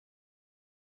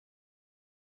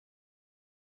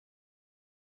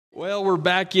Well, we're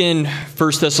back in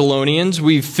 1 Thessalonians.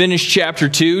 We've finished chapter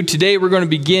 2. Today we're going to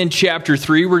begin chapter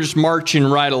 3. We're just marching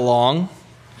right along.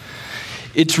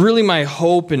 It's really my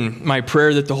hope and my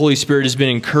prayer that the Holy Spirit has been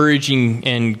encouraging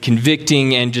and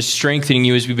convicting and just strengthening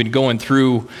you as we've been going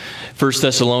through 1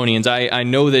 Thessalonians. I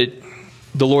know that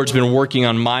the Lord's been working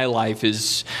on my life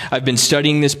as I've been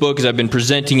studying this book, as I've been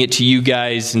presenting it to you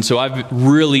guys. And so I've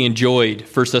really enjoyed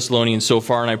 1 Thessalonians so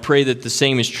far, and I pray that the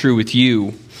same is true with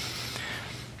you.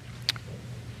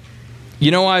 You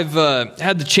know, I've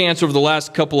had the chance over the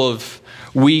last couple of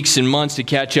weeks and months to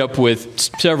catch up with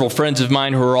several friends of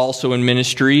mine who are also in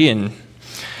ministry. And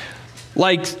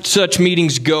like such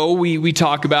meetings go, we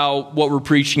talk about what we're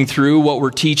preaching through, what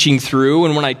we're teaching through.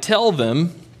 And when I tell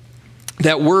them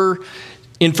that we're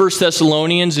in 1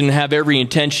 Thessalonians and have every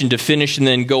intention to finish and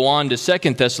then go on to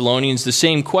 2 Thessalonians, the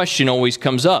same question always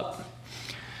comes up.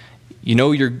 You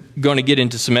know, you're going to get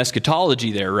into some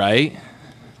eschatology there, right?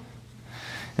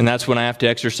 And that's when I have to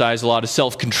exercise a lot of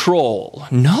self-control.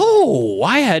 No,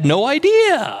 I had no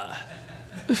idea.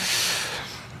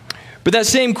 But that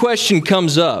same question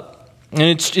comes up. And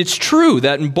it's true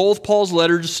that in both Paul's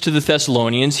letters to the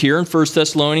Thessalonians, here in 1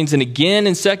 Thessalonians and again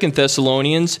in 2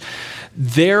 Thessalonians,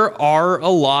 there are a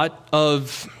lot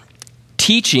of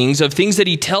teachings of things that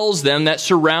he tells them that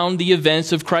surround the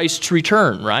events of Christ's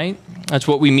return, right? That's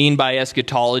what we mean by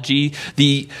eschatology,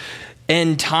 the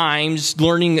end times,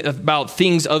 learning about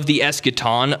things of the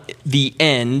eschaton, the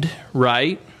end,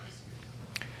 right?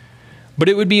 But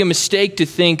it would be a mistake to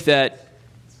think that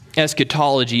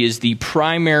eschatology is the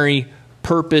primary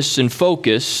purpose and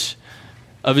focus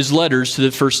of his letters to the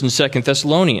 1st and 2nd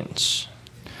Thessalonians.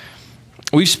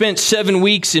 We've spent 7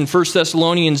 weeks in 1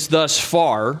 Thessalonians thus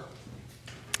far,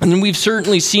 and we've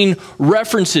certainly seen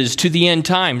references to the end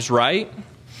times, right?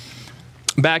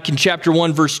 Back in chapter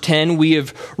 1, verse 10, we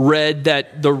have read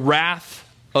that the wrath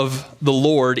of the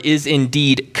Lord is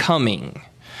indeed coming.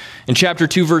 In chapter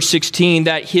 2, verse 16,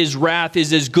 that his wrath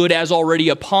is as good as already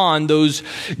upon those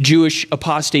Jewish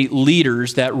apostate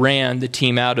leaders that ran the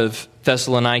team out of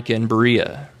Thessalonica and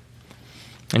Berea.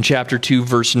 In chapter 2,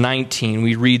 verse 19,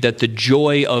 we read that the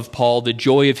joy of Paul, the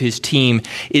joy of his team,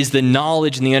 is the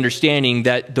knowledge and the understanding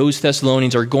that those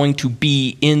Thessalonians are going to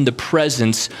be in the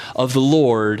presence of the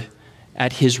Lord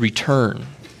at his return,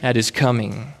 at his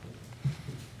coming.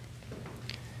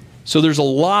 So there's a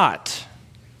lot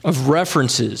of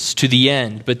references to the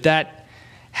end, but that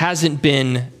hasn't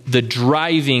been the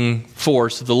driving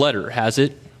force of the letter, has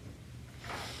it?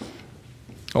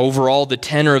 Overall, the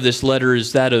tenor of this letter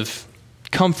is that of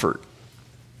comfort,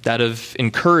 that of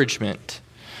encouragement.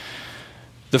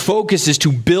 The focus is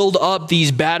to build up these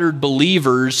battered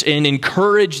believers and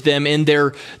encourage them in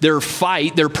their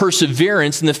fight, their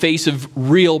perseverance in the face of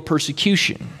real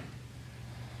persecution.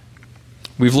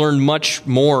 We've learned much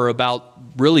more about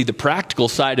really the practical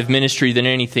side of ministry than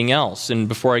anything else. And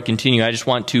before I continue, I just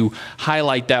want to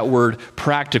highlight that word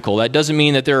practical. That doesn't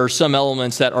mean that there are some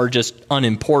elements that are just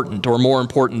unimportant or more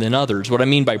important than others. What I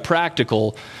mean by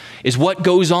practical is what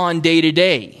goes on day to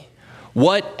day.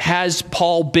 What has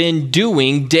Paul been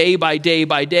doing day by day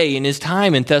by day in his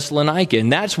time in Thessalonica?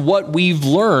 And that's what we've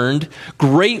learned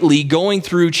greatly going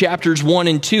through chapters 1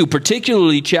 and 2,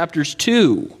 particularly chapters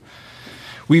 2.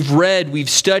 We've read, we've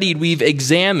studied, we've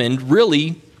examined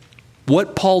really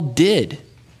what Paul did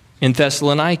in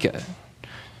Thessalonica.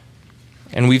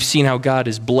 And we've seen how God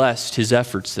has blessed his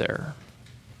efforts there.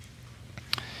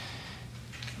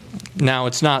 Now,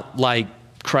 it's not like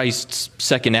Christ's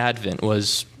second advent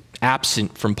was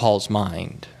absent from Paul's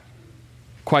mind.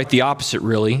 Quite the opposite,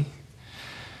 really.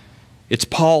 It's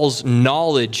Paul's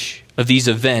knowledge of these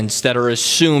events that are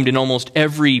assumed in almost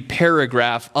every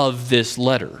paragraph of this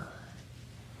letter.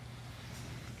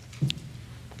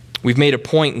 We've made a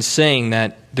point in saying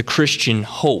that the Christian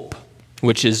hope,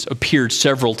 which has appeared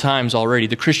several times already,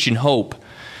 the Christian hope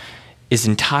is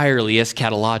entirely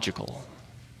eschatological.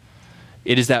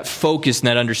 It is that focus and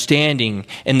that understanding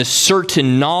and the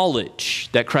certain knowledge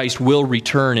that Christ will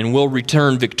return and will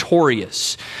return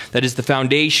victorious. That is the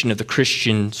foundation of the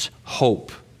Christian's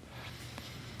hope.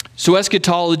 So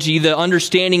eschatology, the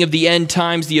understanding of the end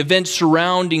times, the events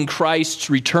surrounding Christ's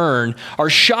return,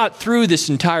 are shot through this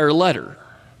entire letter.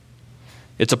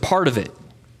 It's a part of it.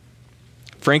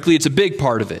 Frankly, it's a big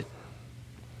part of it.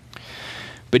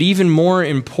 But even more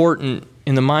important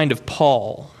in the mind of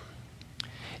Paul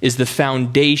is the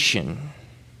foundation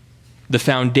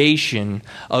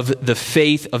of the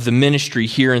faith of the ministry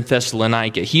here in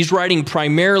Thessalonica. He's writing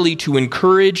primarily to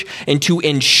encourage and to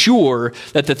ensure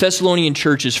that the Thessalonian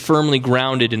church is firmly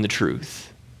grounded in the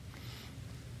truth.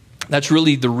 That's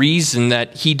really the reason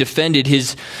that he defended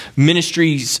his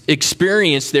ministry's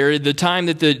experience there, the time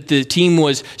that the team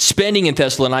was spending in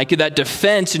Thessalonica. That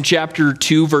defense in chapter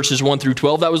 2, verses 1 through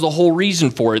 12, that was the whole reason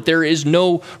for it. There is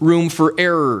no room for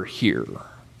error here.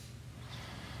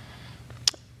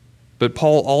 But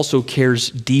Paul also cares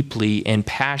deeply and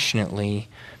passionately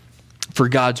for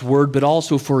God's word, but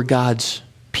also for God's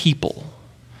people.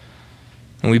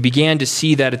 And we began to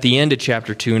see that at the end of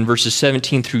chapter 2 in verses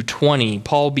 17 through 20.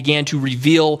 Paul began to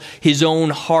reveal his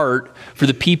own heart for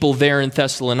the people there in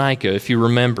Thessalonica, if you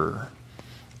remember.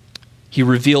 He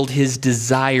revealed his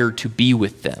desire to be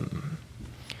with them.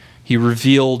 He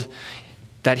revealed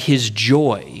that his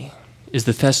joy is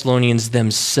the Thessalonians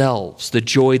themselves, the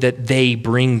joy that they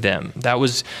bring them. That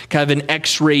was kind of an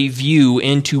X-ray view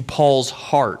into Paul's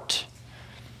heart.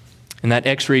 And that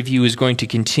X-ray view is going to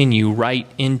continue right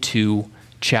into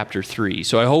chapter 3.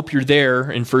 So I hope you're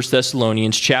there in 1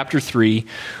 Thessalonians chapter 3.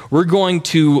 We're going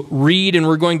to read and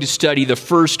we're going to study the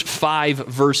first 5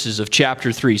 verses of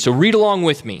chapter 3. So read along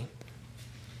with me.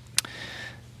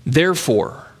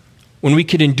 Therefore, when we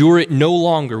could endure it no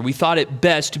longer, we thought it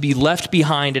best to be left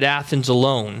behind at Athens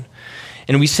alone.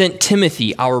 And we sent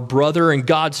Timothy, our brother and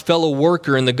God's fellow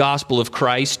worker in the gospel of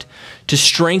Christ, to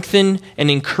strengthen and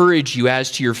encourage you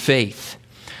as to your faith,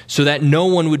 so that no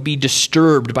one would be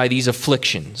disturbed by these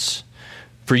afflictions.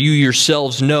 For you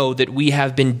yourselves know that we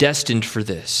have been destined for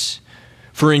this.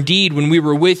 For indeed, when we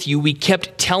were with you, we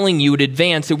kept telling you in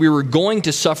advance that we were going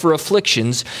to suffer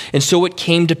afflictions, and so it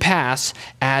came to pass,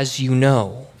 as you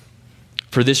know.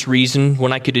 For this reason,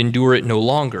 when I could endure it no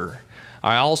longer,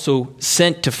 I also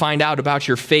sent to find out about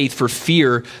your faith for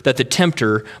fear that the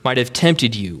tempter might have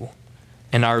tempted you,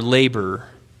 and our labor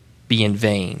be in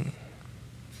vain.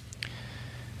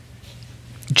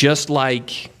 Just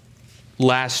like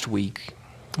last week,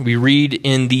 we read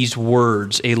in these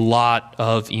words a lot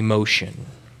of emotion.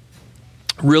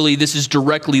 Really, this is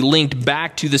directly linked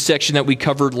back to the section that we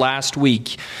covered last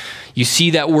week. You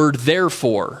see that word,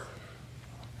 therefore.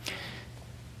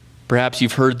 Perhaps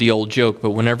you've heard the old joke,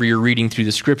 but whenever you're reading through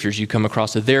the scriptures, you come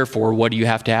across a therefore. What do you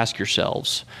have to ask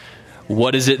yourselves?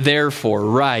 What is it there for?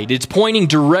 Right. It's pointing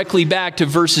directly back to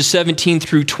verses 17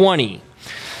 through 20.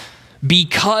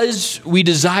 Because we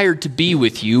desired to be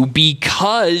with you,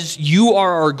 because you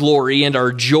are our glory and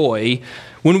our joy,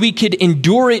 when we could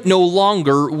endure it no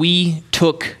longer, we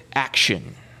took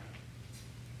action.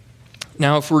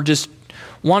 Now, if we're just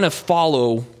want to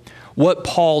follow what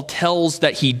Paul tells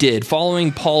that he did,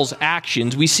 following Paul's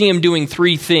actions, we see him doing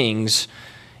 3 things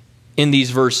in these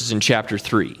verses in chapter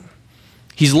 3.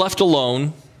 He's left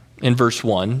alone in verse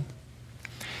 1.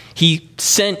 He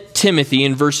sent Timothy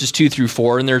in verses 2 through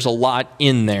 4, and there's a lot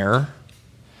in there.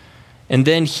 And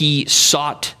then he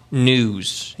sought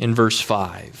news in verse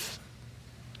 5.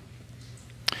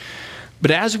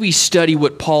 But as we study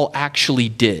what Paul actually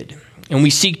did, and we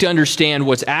seek to understand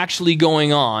what's actually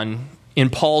going on in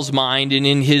Paul's mind and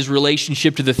in his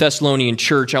relationship to the Thessalonian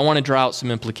church, I want to draw out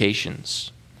some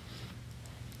implications.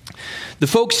 The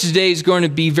focus today is going to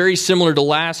be very similar to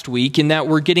last week in that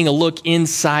we're getting a look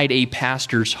inside a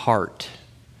pastor's heart.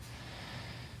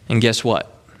 And guess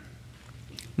what?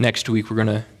 Next week we're going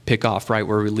to pick off right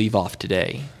where we leave off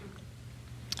today.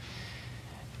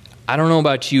 I don't know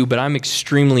about you, but I'm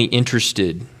extremely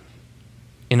interested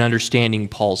in understanding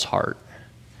Paul's heart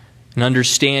and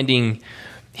understanding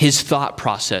his thought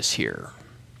process here.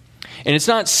 And it's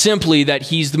not simply that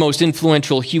he's the most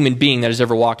influential human being that has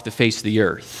ever walked the face of the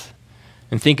earth.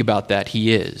 And think about that,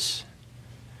 he is.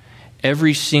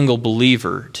 Every single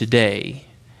believer today,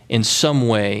 in some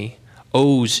way,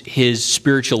 owes his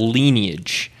spiritual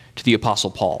lineage to the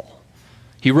Apostle Paul.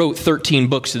 He wrote 13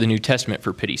 books of the New Testament,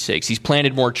 for pity's sakes. He's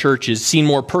planted more churches, seen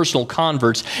more personal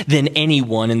converts than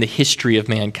anyone in the history of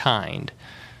mankind.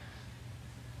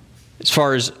 As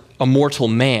far as a mortal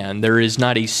man, there is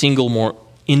not a single more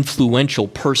influential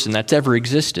person that's ever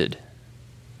existed.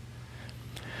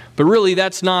 But really,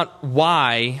 that's not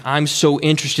why I'm so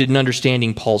interested in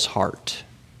understanding Paul's heart.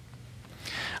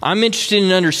 I'm interested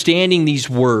in understanding these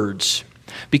words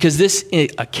because this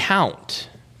account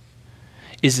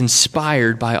is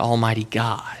inspired by Almighty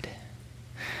God.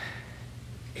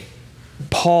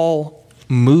 God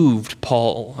moved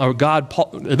Paul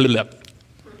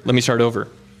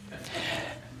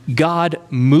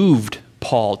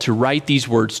to write these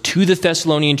words to the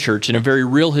Thessalonian church in a very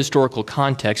real historical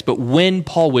context. But when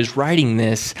Paul was writing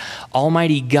this,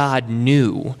 Almighty God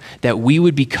knew that we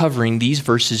would be covering these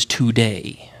verses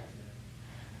today.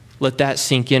 Let that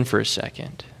sink in for a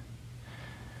second.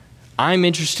 I'm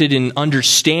interested in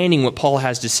understanding what Paul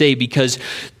has to say because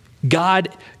God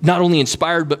not only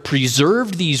inspired but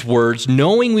preserved these words,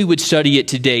 knowing we would study it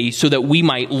today so that we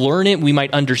might learn it, we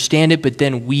might understand it, but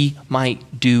then we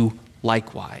might do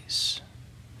likewise.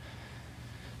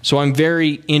 So I'm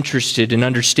very interested in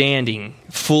understanding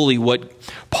fully what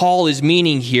Paul is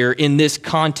meaning here in this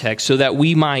context so that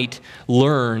we might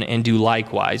learn and do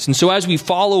likewise. And so as we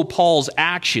follow Paul's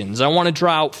actions, I want to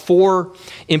draw out 4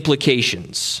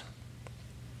 implications.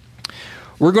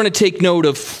 We're going to take note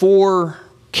of 4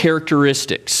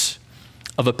 characteristics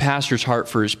of a pastor's heart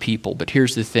for his people. But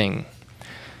here's the thing.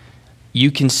 You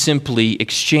can simply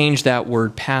exchange that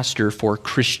word pastor for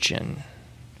Christian.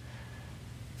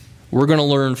 We're going to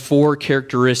learn 4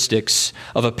 characteristics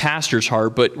of a pastor's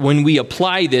heart, but when we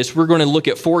apply this, we're going to look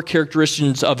at 4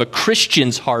 characteristics of a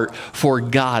Christian's heart for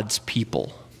God's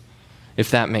people,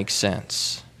 if that makes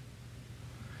sense.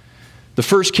 The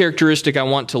first characteristic I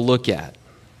want to look at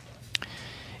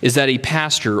is that a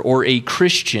pastor or a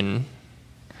Christian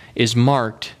is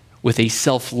marked with a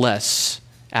selfless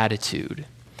attitude.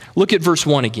 Look at verse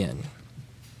 1 again.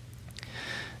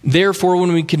 Therefore,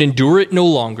 when we could endure it no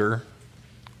longer,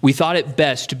 we thought it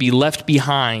best to be left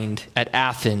behind at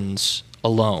Athens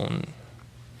alone.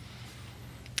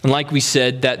 And like we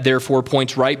said, that therefore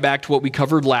points right back to what we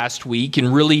covered last week.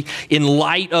 And really, in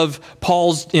light of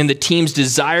Paul's and the team's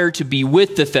desire to be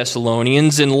with the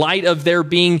Thessalonians, in light of their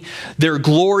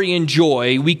glory and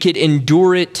joy, we could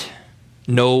endure it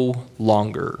no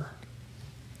longer.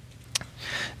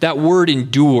 That word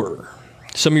endure,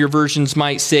 some of your versions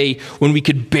might say when we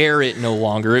could bear it no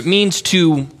longer. It means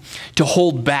to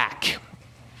hold back,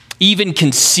 even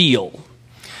conceal.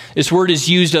 This word is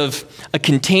used of a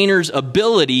container's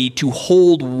ability to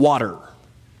hold water,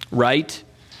 right?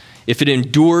 If it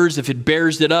endures, if it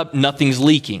bears it up, nothing's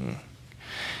leaking.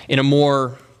 In a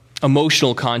more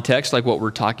emotional context, like what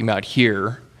we're talking about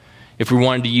here, if we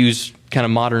wanted to use kind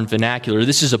of modern vernacular,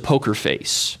 this is a poker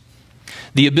face.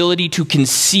 The ability to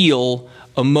conceal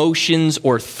emotions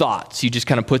or thoughts. You just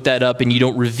kind of put that up and you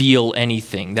don't reveal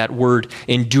anything. That word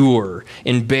endure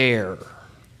and bear.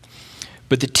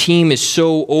 But the team is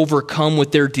so overcome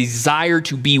with their desire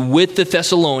to be with the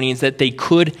Thessalonians that they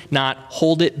could not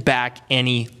hold it back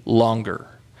any longer.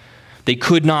 They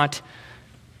could not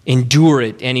endure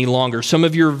it any longer. Some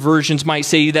of your versions might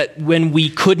say that when we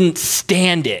couldn't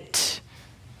stand it.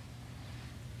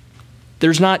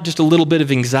 There's not just a little bit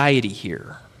of anxiety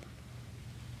here.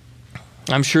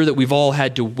 I'm sure that we've all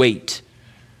had to wait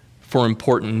for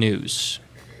important news.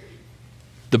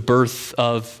 The birth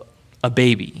of a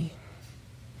baby.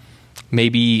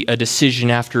 Maybe a decision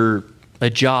after a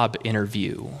job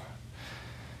interview.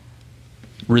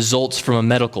 Results from a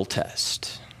medical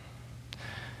test.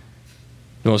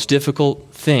 The most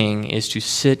difficult thing is to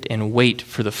sit and wait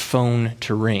for the phone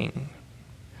to ring.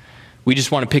 We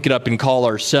just want to pick it up and call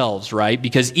ourselves, right?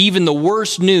 Because even the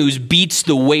worst news beats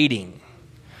the waiting.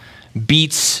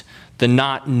 Beats the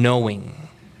not knowing.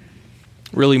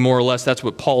 Really, more or less, that's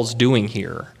what Paul's doing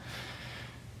here.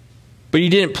 But he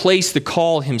didn't place the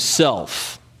call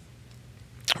himself.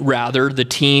 Rather, the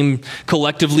team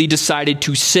collectively decided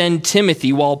to send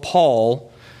Timothy while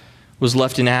Paul was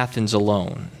left in Athens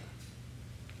alone.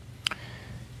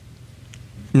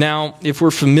 Now, if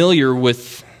we're familiar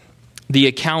with the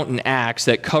account in Acts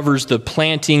that covers the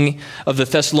planting of the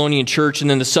Thessalonian church and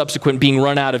then the subsequent being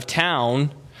run out of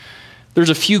town, there's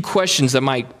a few questions that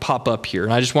might pop up here,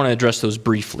 and I just want to address those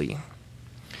briefly.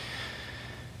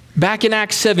 Back in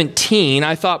Acts 17,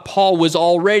 I thought Paul was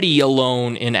already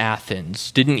alone in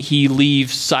Athens. Didn't he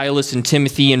leave Silas and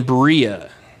Timothy in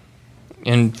Berea?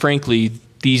 And frankly,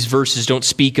 these verses don't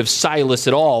speak of Silas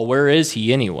at all. Where is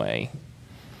he anyway?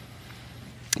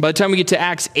 By the time we get to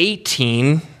Acts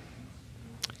 18,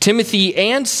 Timothy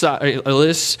and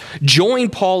Silas join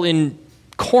Paul in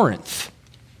Corinth,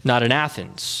 not in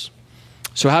Athens.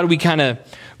 So how do we kind of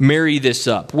marry this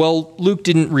up? Well, Luke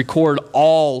didn't record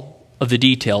all of the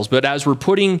details, but as we're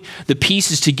putting the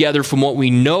pieces together from what we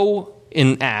know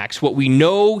in Acts, what we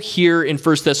know here in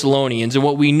 1 Thessalonians, and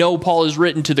what we know Paul has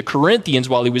written to the Corinthians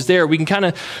while he was there, we can kind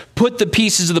of put the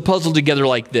pieces of the puzzle together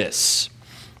like this.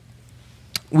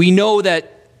 We know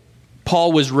that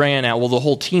Paul the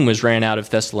whole team was ran out of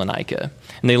Thessalonica,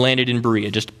 and they landed in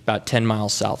Berea, just about 10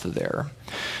 miles south of there.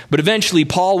 But eventually,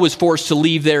 Paul was forced to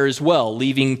leave there as well,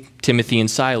 leaving Timothy and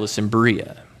Silas in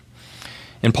Berea.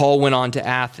 And Paul went on to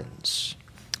Athens,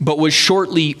 but was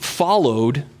shortly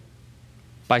followed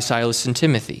by Silas and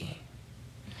Timothy.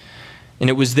 And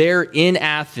it was there in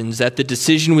Athens that the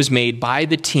decision was made by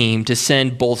the team to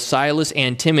send both Silas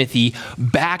and Timothy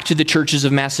back to the churches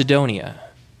of Macedonia.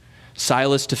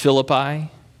 Silas to Philippi,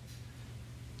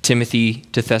 Timothy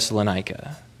to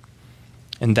Thessalonica.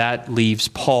 And that leaves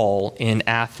Paul in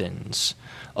Athens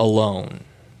alone.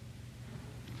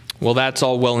 Well, that's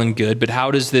all well and good, but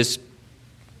how does this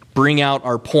bring out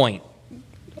our point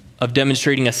of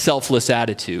demonstrating a selfless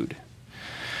attitude?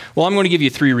 Well, I'm going to give you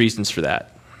 3 reasons for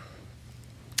that.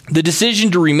 The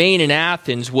decision to remain in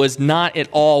Athens was not at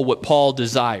all what Paul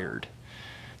desired.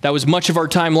 That was much of our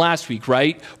time last week,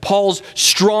 right? Paul's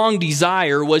strong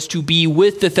desire was to be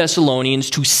with the Thessalonians,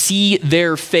 to see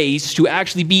their face, to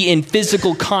actually be in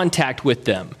physical contact with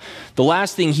them. The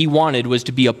last thing he wanted was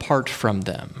to be apart from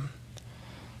them.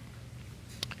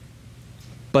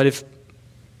 But if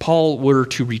Paul were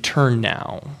to return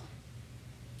now,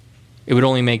 it would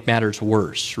only make matters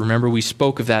worse. Remember, we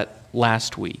spoke of that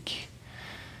last week.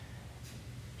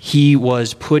 He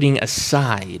was putting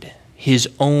aside his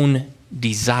own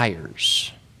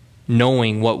desires,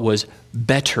 knowing what was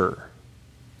better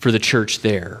for the church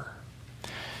there.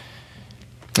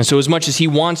 And so as much as he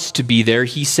wants to be there,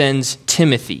 he sends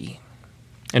Timothy.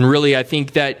 And really, I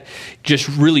think that just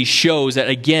really shows that,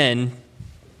 again,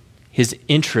 his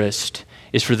interest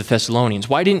is for the Thessalonians.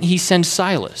 Why didn't he send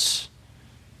Silas?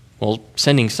 Well,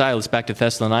 sending Silas back to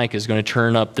Thessalonica is going to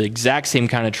turn up the exact same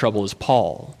kind of trouble as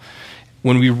Paul.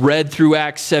 When we read through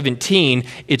Acts 17,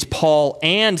 it's Paul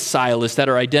and Silas that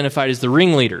are identified as the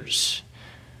ringleaders.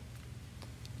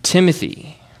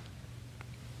 Timothy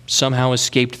somehow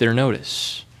escaped their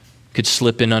notice, could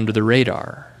slip in under the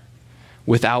radar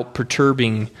without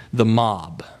perturbing the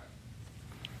mob.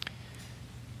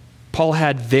 Paul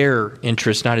had their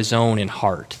interest, not his own, in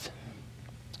heart.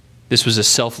 This was a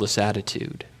selfless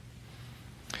attitude.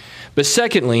 But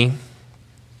secondly,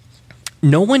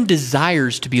 no one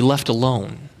desires to be left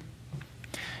alone.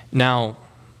 Now,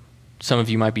 some of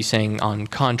you might be saying, on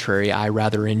contrary, I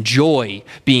rather enjoy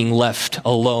being left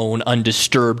alone,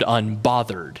 undisturbed,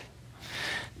 unbothered.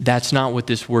 That's not what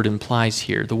this word implies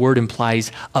here. The word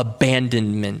implies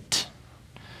abandonment,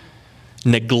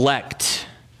 neglect,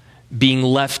 being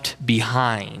left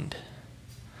behind.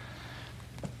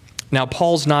 Now,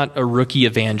 Paul's not a rookie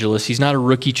evangelist. He's not a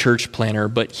rookie church planner,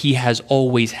 but he has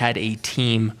always had a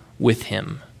team with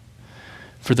him.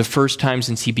 For the first time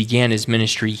since he began his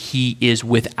ministry, he is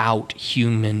without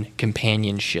human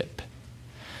companionship.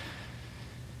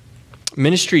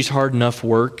 Ministry is hard enough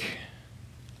work.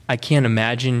 I can't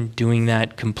imagine doing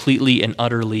that completely and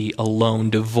utterly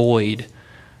alone, devoid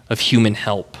of human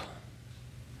help.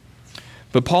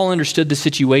 But Paul understood the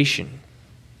situation.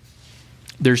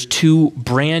 There's 2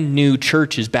 brand new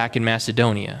churches back in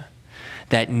Macedonia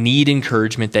that need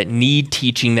encouragement, that need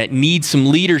teaching, that need some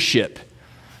leadership.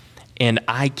 And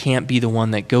I can't be the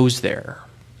one that goes there.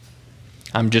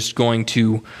 I'm just going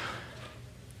to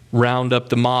round up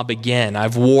the mob again.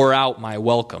 I've wore out my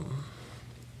welcome.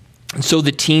 And so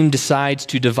the team decides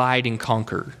to divide and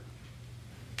conquer.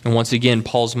 And once again,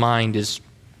 Paul's mind is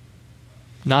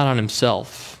not on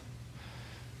himself,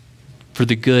 for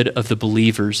the good of the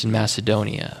believers in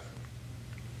Macedonia.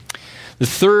 The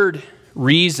third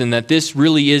reason that this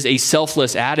really is a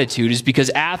selfless attitude is because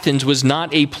Athens was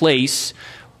not a place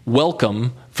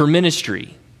welcome for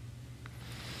ministry.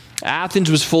 Athens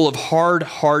was full of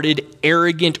hard-hearted,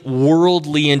 arrogant,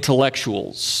 worldly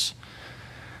intellectuals.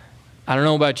 I don't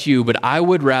know about you, but I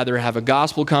would rather have a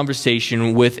gospel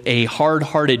conversation with a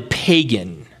hard-hearted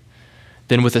pagan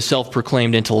than with a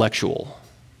self-proclaimed intellectual.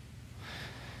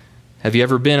 Have you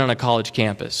ever been on a college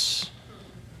campus?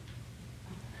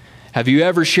 Have you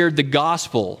ever shared the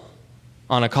gospel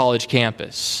on a college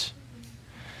campus?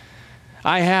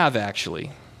 I have,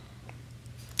 actually.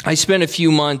 I spent a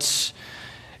few months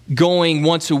going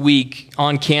once a week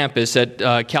on campus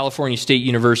at California State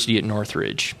University at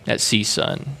Northridge, at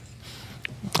CSUN.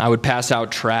 I would pass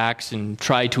out tracts and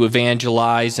try to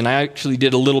evangelize, and I actually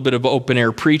did a little bit of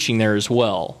open-air preaching there as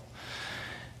well.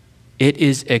 It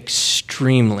is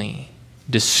extremely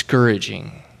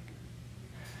discouraging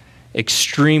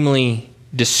experience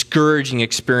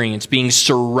being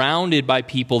surrounded by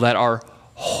people that are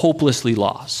hopelessly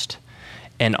lost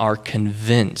and are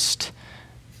convinced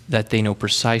that they know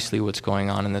precisely what's going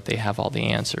on and that they have all the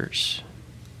answers.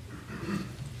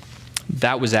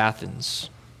 That was Athens.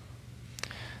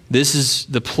 This is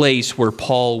the place where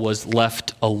Paul was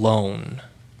left alone.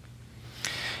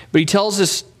 But he tells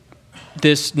us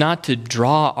this not to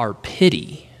draw our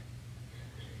pity.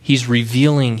 He's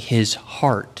revealing his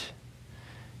heart.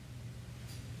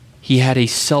 He had a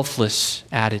selfless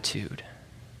attitude.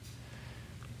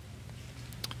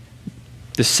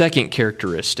 The second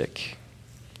characteristic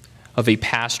of a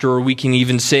pastor, or we can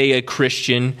even say a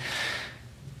Christian,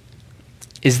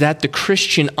 is that the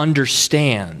Christian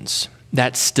understands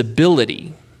that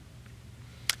stability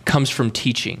comes from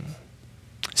teaching.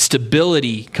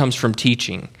 Stability comes from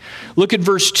teaching. Look at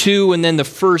verse 2 and then the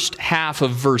first half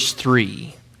of verse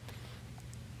 3.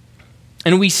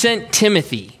 And we sent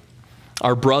Timothy,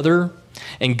 our brother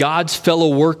and God's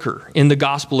fellow worker in the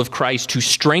gospel of Christ, to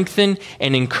strengthen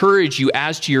and encourage you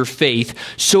as to your faith,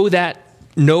 so that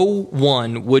no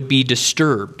one would be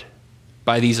disturbed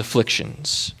by these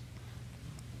afflictions.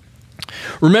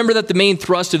 Remember that the main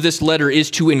thrust of this letter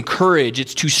is to encourage,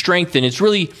 it's to strengthen, it's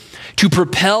really to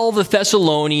propel the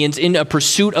Thessalonians in a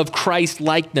pursuit of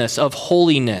Christ-likeness, of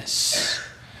holiness.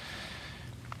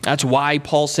 That's why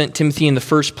Paul sent Timothy in the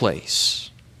first place.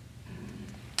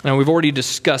 Now, we've already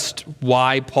discussed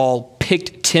why Paul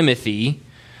picked Timothy,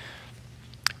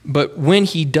 but when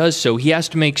he does so, he has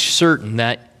to make certain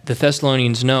that the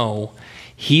Thessalonians know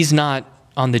he's not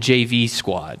on the JV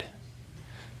squad.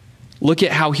 Look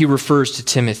at how he refers to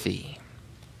Timothy,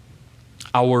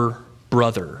 our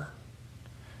brother.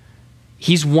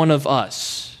 He's one of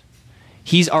us.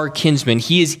 He's our kinsman.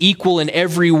 He is equal in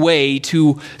every way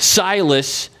to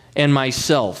Silas and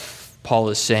myself, Paul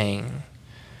is saying.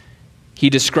 He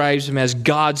describes him as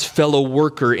God's fellow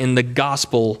worker in the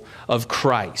gospel of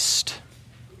Christ.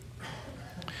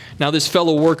 Now, this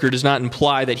fellow worker does not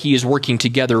imply that he is working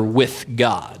together with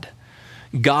God.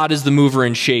 God is the mover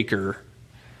and shaker.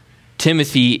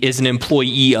 Timothy is an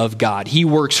employee of God. He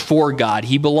works for God.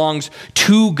 He belongs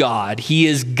to God. He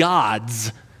is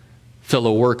God's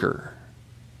fellow worker.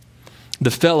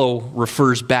 The fellow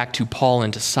refers back to Paul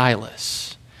and to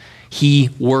Silas. He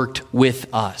worked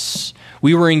with us.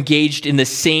 We were engaged in the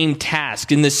same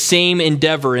task, in the same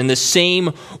endeavor, in the same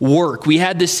work. We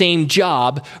had the same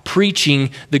job,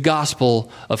 preaching the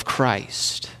gospel of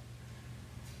Christ.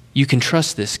 You can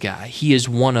trust this guy. He is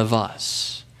one of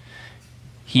us.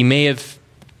 He may have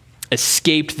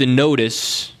escaped the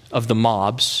notice of the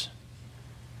mobs,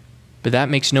 but that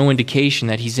makes no indication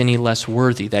that he's any less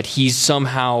worthy, that he's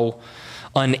somehow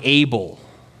unable.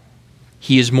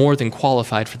 He is more than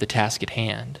qualified for the task at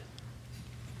hand.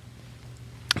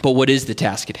 But what is the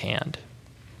task at hand?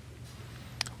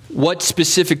 What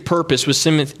specific purpose was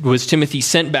Timothy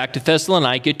sent back to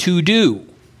Thessalonica to do?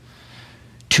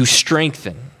 To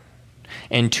strengthen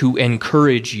and to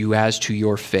encourage you as to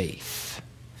your faith.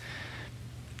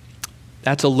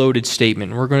 That's a loaded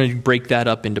statement. We're going to break that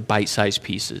up into bite-sized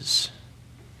pieces.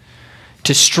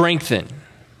 To strengthen,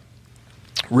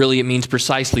 really it means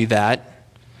precisely that.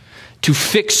 To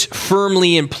fix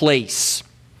firmly in place.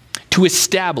 To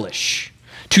establish.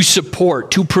 To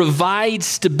support. To provide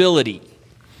stability.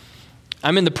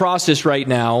 I'm in the process right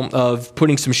now of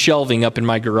putting some shelving up in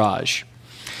my garage.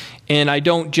 And I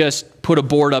don't just put a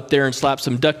board up there and slap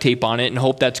some duct tape on it and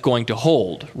hope that's going to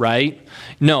hold, right?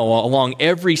 No, along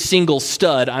every single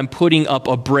stud, I'm putting up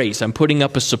a brace. I'm putting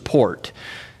up a support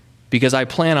because I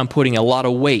plan on putting a lot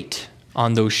of weight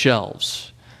on those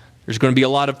shelves. There's going to be a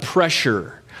lot of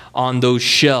pressure on those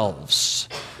shelves.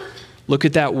 Look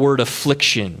at that word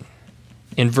affliction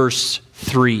in verse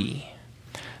 3.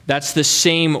 That's the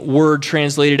same word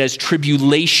translated as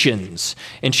tribulations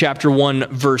in chapter 1,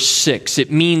 verse 6.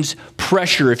 It means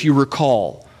pressure, if you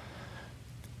recall.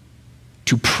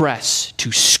 To press,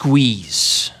 to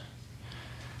squeeze.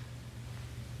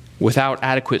 Without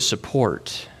adequate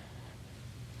support,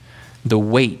 the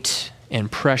weight and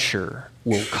pressure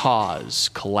will cause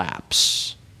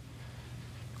collapse.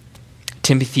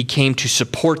 Timothy came to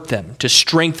support them, to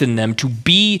strengthen them, to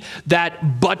be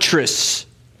that buttress,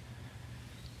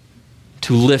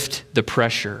 to lift the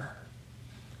pressure.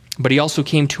 But he also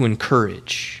came to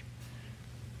encourage.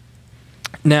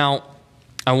 Now,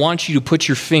 I want you to put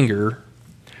your finger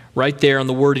right there on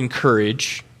the word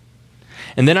encourage.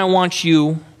 And then I want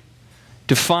you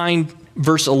to find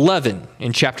verse 11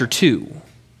 in chapter 2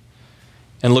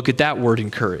 and look at that word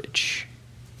encourage.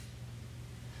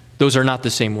 Those are not the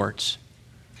same words.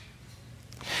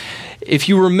 If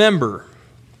you remember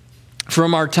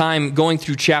from our time going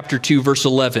through chapter 2, verse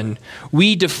 11,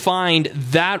 we defined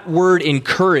that word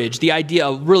encourage. The idea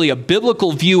of really a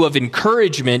biblical view of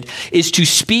encouragement is to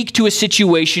speak to a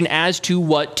situation as to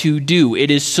what to do. It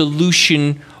is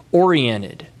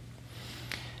solution-oriented.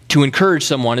 To encourage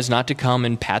someone is not to come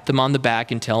and pat them on the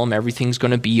back and tell them everything's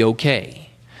going to be okay.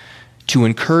 To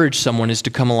encourage someone is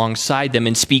to come alongside them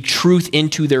and speak truth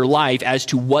into their life as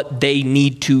to what they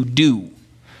need to do.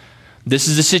 This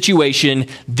is the situation.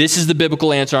 This is the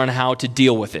biblical answer on how to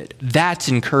deal with it. That's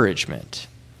encouragement.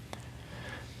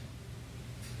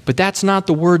 But that's not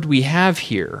the word we have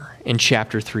here in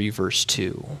chapter 3, verse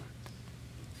 2.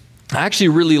 I actually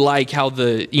really like how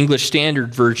the English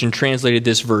Standard Version translated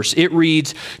this verse. It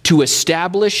reads, to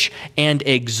establish and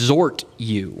exhort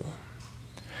you.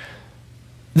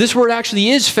 This word actually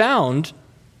is found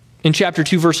in chapter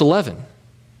 2, verse 11.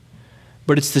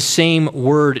 But it's the same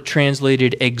word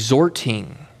translated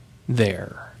exhorting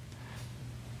there.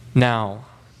 Now,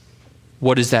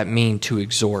 what does that mean to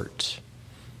exhort?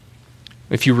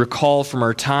 If you recall from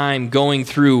our time going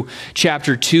through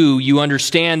chapter 2, you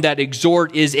understand that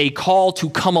exhort is a call to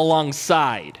come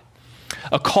alongside,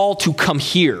 a call to come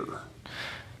here.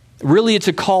 Really, it's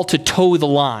a call to toe the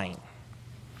line.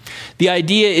 The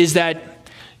idea is that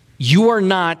you are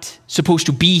not supposed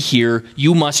to be here,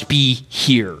 you must be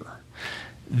here.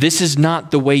 This is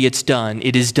not the way it's done.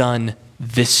 It is done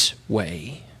this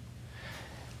way.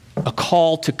 A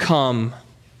call to come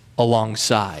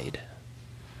alongside.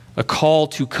 A call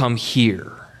to come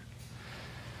here.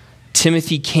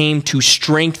 Timothy came to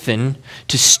strengthen,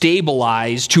 to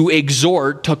stabilize, to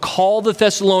exhort, to call the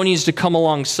Thessalonians to come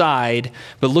alongside.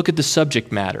 But look at the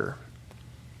subject matter.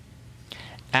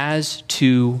 As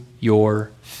to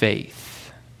your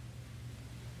faith.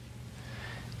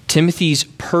 Timothy's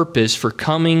purpose for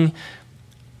coming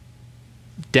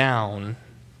down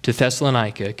to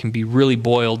Thessalonica can be really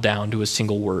boiled down to a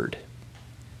single word.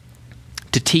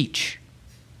 To teach.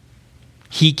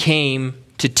 He came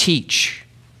to teach.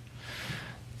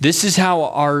 This is how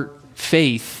our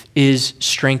faith is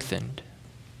strengthened.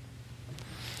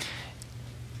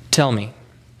 Tell me,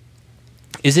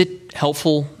 is it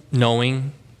helpful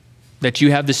knowing that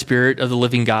you have the Spirit of the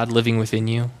living God living within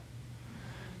you?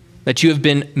 That you have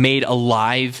been made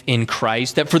alive in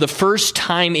Christ? That for the first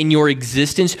time in your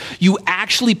existence, you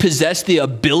actually possess the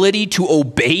ability to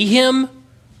obey Him?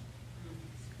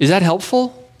 Is that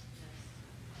helpful?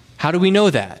 How do we know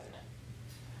that?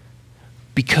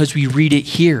 Because we read it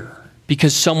here.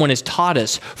 Because someone has taught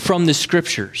us from the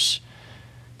Scriptures.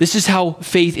 This is how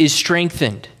faith is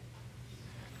strengthened.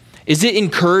 Is it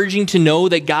encouraging to know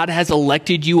that God has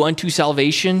elected you unto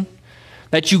salvation?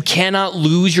 That you cannot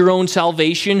lose your own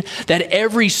salvation? That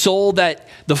every soul that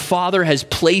the Father has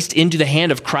placed into the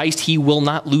hand of Christ, He will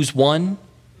not lose one?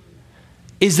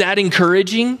 Is that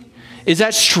encouraging? Is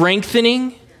that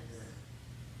strengthening?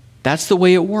 That's the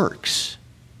way it works.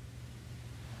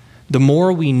 The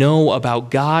more we know about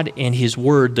God and His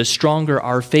Word, the stronger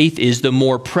our faith is, the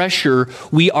more pressure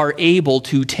we are able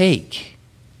to take.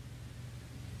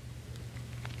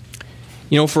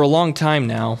 You know, for a long time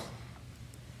now,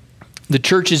 the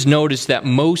church has noticed that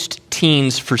most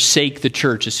teens forsake the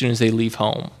church as soon as they leave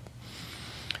home.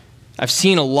 I've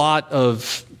seen a lot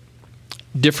of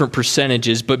different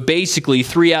percentages, but basically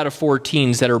 3 out of 4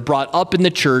 teens that are brought up in the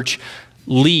church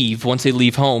leave once they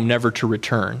leave home, never to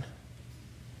return.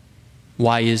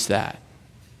 Why is that?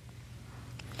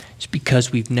 It's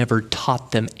because we've never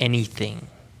taught them anything.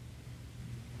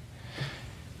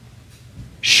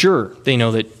 Sure, they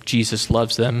know that Jesus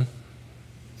loves them.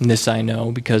 And this I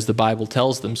know because the Bible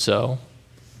tells them so.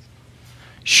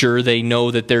 Sure, they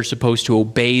know that they're supposed to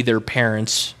obey their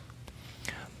parents,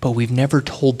 but we've never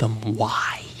told them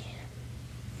why.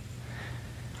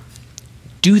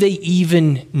 Do they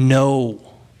even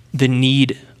know the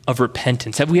need of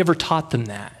repentance? Have we ever taught them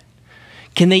that?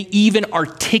 Can they even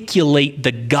articulate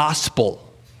the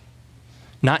gospel?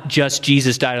 Not just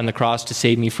Jesus died on the cross to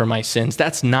save me from my sins.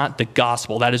 That's not the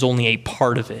gospel. That is only a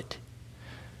part of it.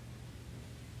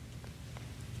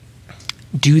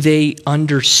 Do they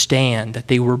understand that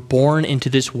they were born into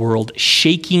this world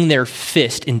shaking their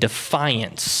fist in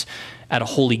defiance at a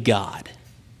holy God?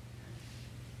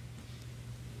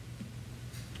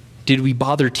 Did we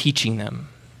bother teaching them?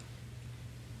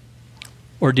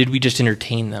 Or did we just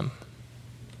entertain them?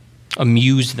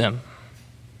 Amuse them?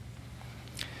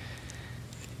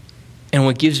 And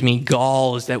what gives me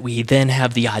gall is that we then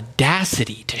have the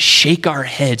audacity to shake our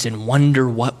heads and wonder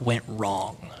what went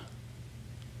wrong.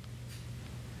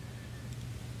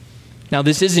 Now,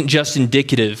 this isn't just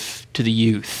indicative to the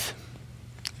youth.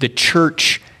 The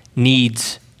church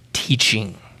needs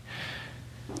teaching.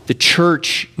 The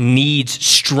church needs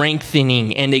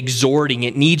strengthening and exhorting.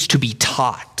 It needs to be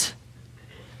taught.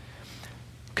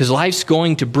 Because life's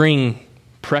going to bring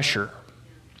pressure.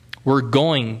 We're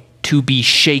going to be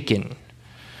shaken.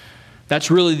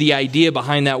 That's really the idea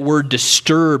behind that word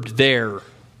disturbed there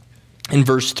in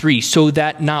verse 3. So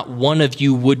that not one of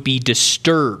you would be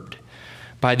disturbed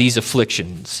by these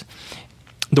afflictions.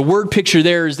 The word picture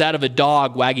there is that of a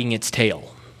dog wagging its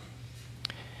tail.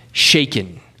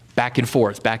 Shaken. Back and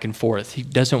forth, back and forth. He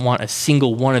doesn't want a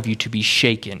single one of you to be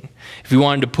shaken. If we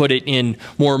wanted to put it in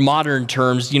more modern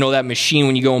terms, you know that machine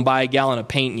when you go and buy a gallon of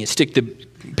paint and you stick the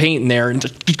paint in there and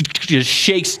just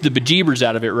shakes the bejeebers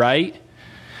out of it, right?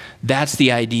 That's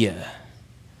the idea.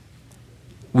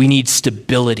 We need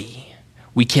stability.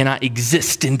 We cannot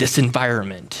exist in this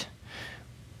environment.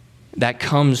 That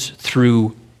comes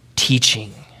through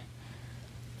teaching.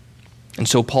 And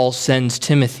so Paul sends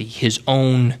Timothy, his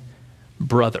own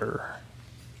brother,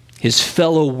 his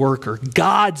fellow worker,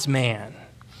 God's man,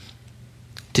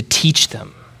 to teach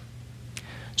them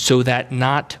so that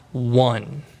not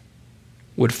one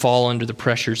would fall under the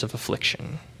pressures of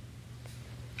affliction.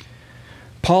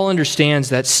 Paul understands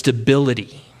that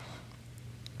stability,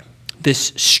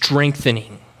 this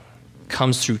strengthening,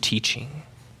 comes through teaching.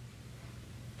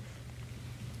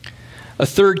 A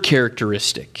third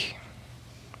characteristic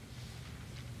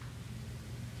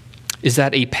is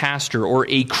that a pastor or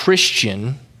a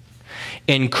Christian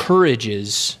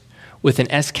encourages with an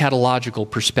eschatological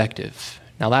perspective.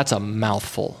 Now that's a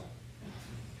mouthful.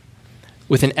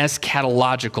 With an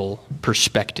eschatological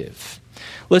perspective.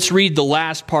 Let's read the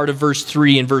last part of verse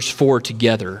 3 and verse 4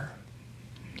 together.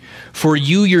 For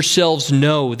you yourselves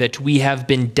know that we have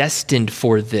been destined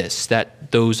for this,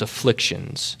 those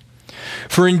afflictions.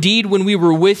 For indeed, when we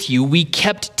were with you, we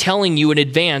kept telling you in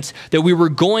advance that we were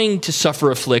going to suffer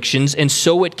afflictions, and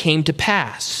so it came to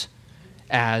pass,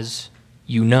 as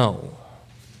you know.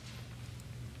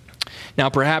 Now,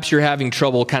 perhaps you're having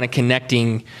trouble kind of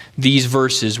connecting these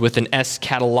verses with an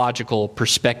eschatological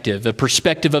perspective, a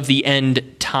perspective of the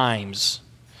end times.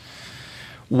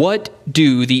 What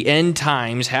do the end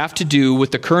times have to do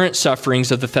with the current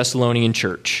sufferings of the Thessalonian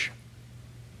church?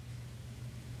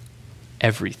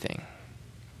 Everything.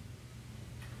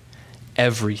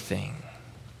 Everything.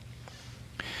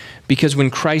 Because when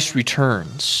Christ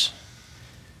returns,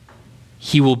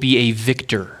 he will be a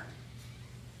victor.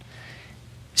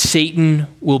 Satan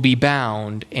will be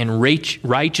bound, and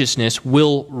righteousness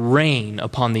will reign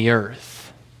upon the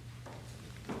earth.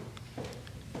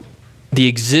 The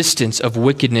existence of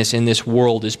wickedness in this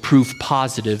world is proof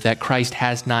positive that Christ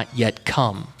has not yet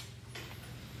come.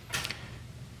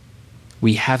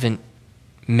 We haven't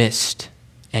missed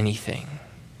anything.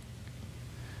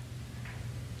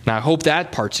 Now, I hope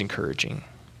that part's encouraging.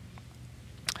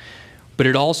 But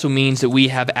it also means that we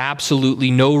have absolutely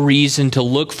no reason to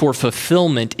look for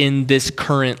fulfillment in this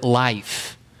current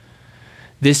life.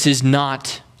 This is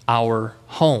not our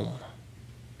home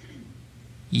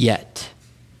yet.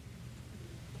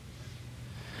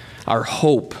 Our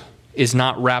hope is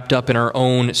not wrapped up in our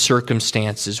own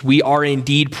circumstances. We are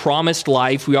indeed promised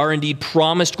life. We are indeed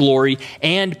promised glory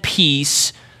and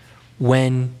peace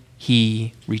when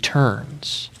he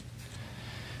returns.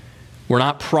 We're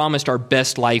not promised our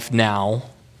best life now,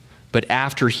 but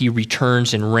after he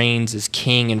returns and reigns as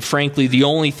king. And frankly, the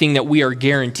only thing that we are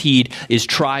guaranteed is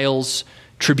trials,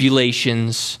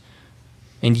 tribulations,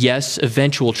 and yes,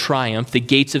 eventual triumph. The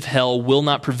gates of hell will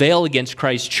not prevail against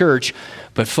Christ's church,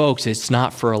 but folks, it's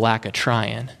not for a lack of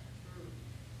trying.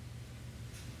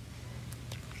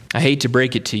 I hate to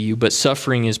break it to you, but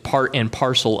suffering is part and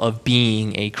parcel of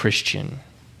being a Christian.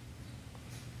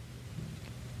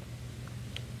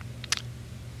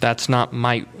 That's not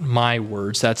my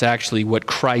words. That's actually what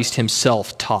Christ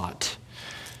himself taught.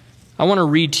 I want to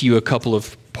read to you a couple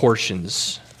of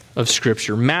portions of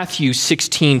Scripture. Matthew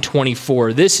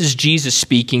 16:24. This is Jesus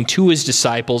speaking to his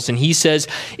disciples, and he says,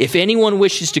 if anyone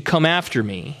wishes to come after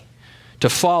me, to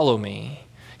follow me,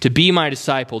 to be my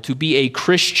disciple, to be a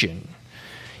Christian,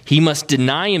 he must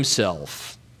deny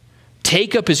himself,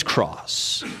 take up his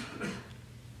cross.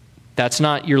 That's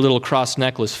not your little cross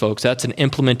necklace, folks. That's an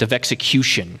implement of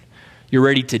execution. You're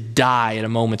ready to die at a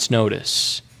moment's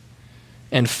notice.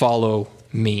 And follow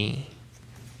me.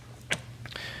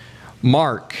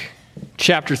 Mark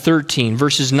chapter 13,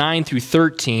 verses 9 through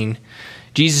 13.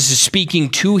 Jesus is speaking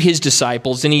to his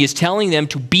disciples, and he is telling them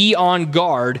to be on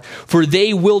guard, for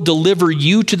they will deliver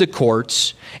you to the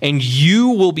courts, and you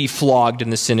will be flogged in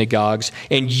the synagogues,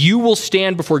 and you will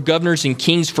stand before governors and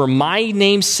kings for my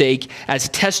name's sake as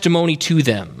testimony to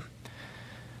them.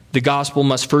 The gospel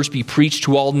must first be preached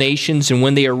to all nations, and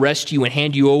when they arrest you and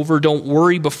hand you over, don't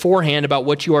worry beforehand about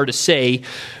what you are to say,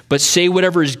 but say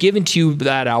whatever is given to you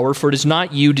that hour, for it is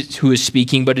not you who is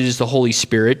speaking, but it is the Holy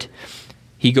Spirit.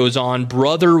 He goes on,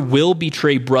 brother will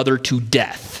betray brother to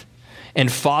death,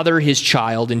 and father his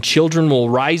child, and children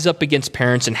will rise up against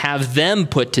parents and have them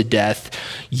put to death.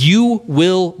 You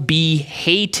will be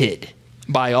hated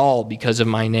by all because of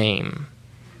my name,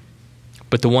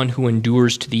 but the one who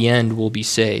endures to the end will be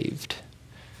saved.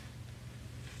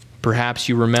 Perhaps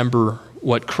you remember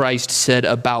what Christ said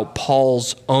about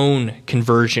Paul's own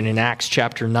conversion in Acts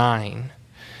chapter 9.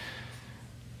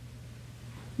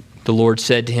 The Lord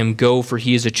said to him, go, for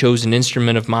he is a chosen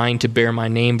instrument of mine to bear my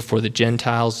name before the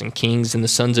Gentiles and kings and the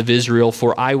sons of Israel,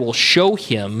 for I will show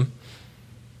him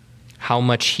how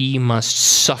much he must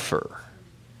suffer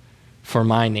for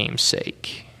my name's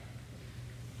sake.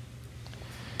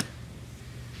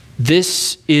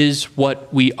 This is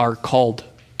what we are called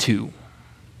to.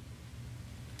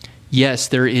 Yes,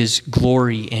 there is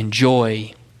glory and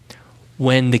joy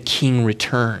when the King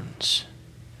returns.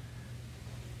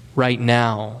 Right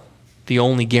now, the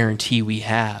only guarantee we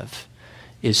have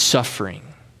is suffering.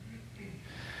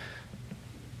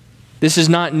 This is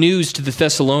not news to the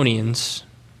Thessalonians.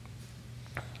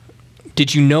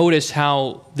 Did you notice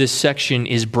how this section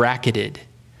is bracketed?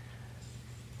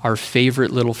 Our favorite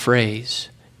little phrase,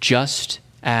 just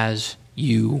as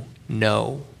you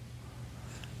know.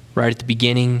 Right at the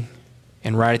beginning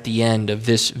and right at the end of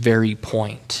this very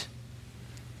point.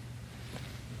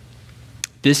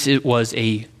 This was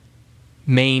a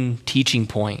main teaching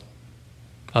point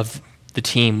of the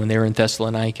team when they were in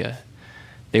Thessalonica.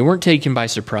 They weren't taken by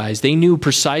surprise. They knew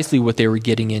precisely what they were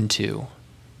getting into.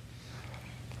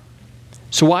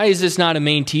 So why is this not a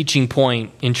main teaching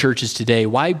point in churches today?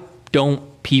 Why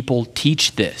don't people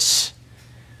teach this?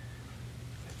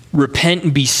 Repent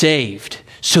and be saved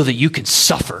so that you can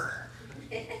suffer.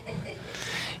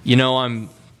 You know, I'm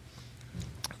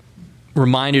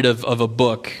reminded of a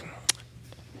book.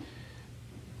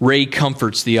 Ray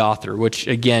Comfort's the author, which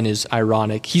again is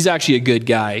ironic. He's actually a good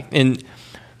guy. And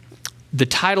the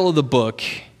title of the book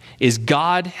is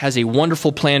God Has a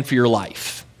Wonderful Plan for Your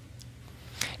Life.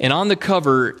 And on the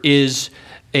cover is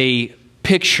a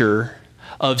picture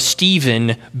of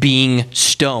Stephen being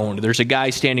stoned. There's a guy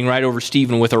standing right over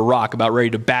Stephen with a rock about ready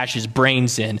to bash his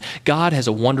brains in. God has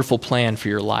a wonderful plan for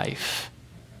your life.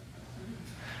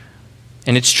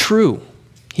 And it's true.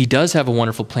 He does have a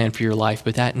wonderful plan for your life,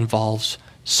 but that involves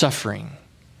suffering.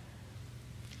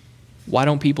 Why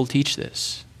don't people teach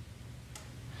this?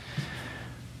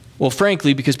 Well,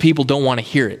 frankly, because people don't want to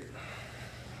hear it.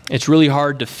 It's really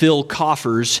hard to fill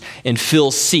coffers and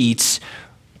fill seats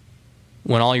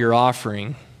when all you're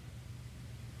offering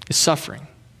is suffering.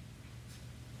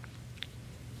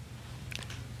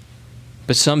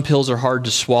 But some pills are hard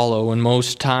to swallow, and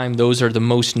most time those are the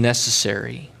most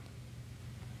necessary.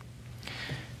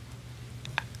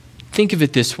 Think of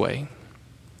it this way.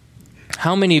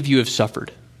 How many of you have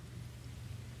suffered?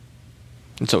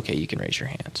 It's okay, you can raise your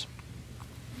hands.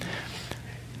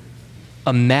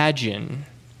 Imagine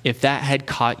if that had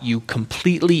caught you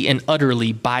completely and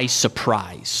utterly by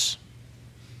surprise.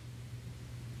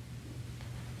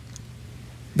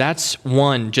 That's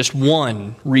just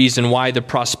one reason why the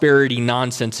prosperity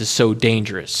nonsense is so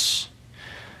dangerous.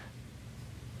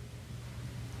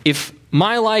 If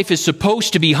my life is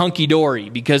supposed to be hunky-dory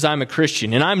because I'm a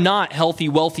Christian and I'm not healthy,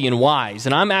 wealthy, and wise,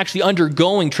 and I'm actually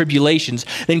undergoing tribulations,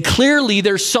 then clearly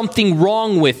there's something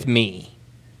wrong with me.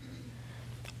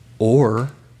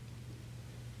 Or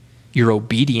you're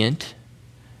obedient,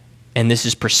 and this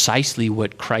is precisely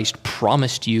what Christ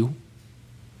promised you.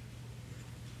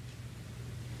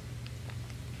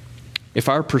 If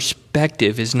our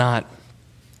perspective is not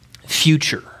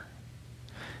future,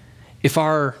 if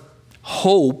our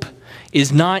hope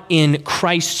is not in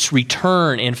Christ's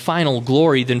return and final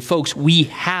glory, then folks, we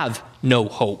have no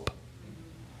hope.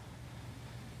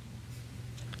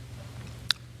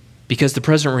 Because the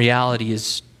present reality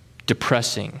is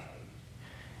depressing,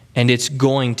 and it's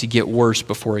going to get worse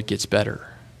before it gets better.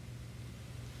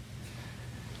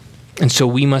 And so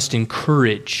we must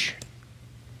encourage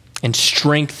and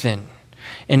strengthen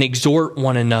and exhort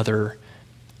one another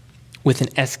with an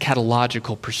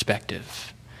eschatological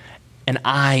perspective, an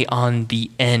eye on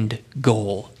the end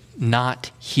goal,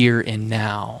 not here and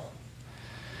now.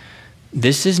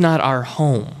 This is not our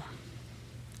home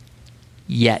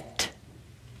yet.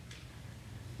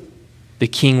 The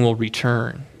King will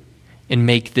return and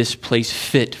make this place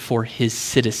fit for his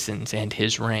citizens and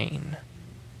his reign.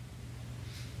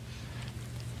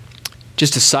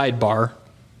 Just a sidebar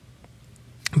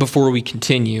before we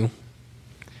continue.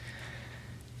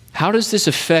 How does this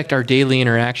affect our daily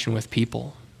interaction with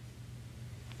people?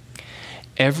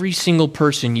 Every single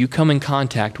person you come in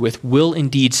contact with will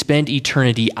indeed spend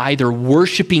eternity either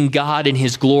worshiping God in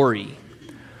his glory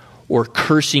or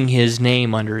cursing his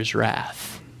name under his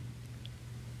wrath.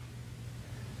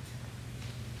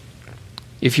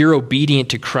 If you're obedient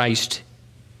to Christ,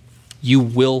 you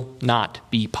will not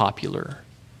be popular.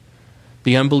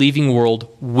 The unbelieving world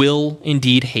will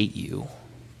indeed hate you.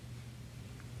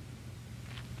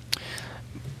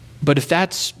 But if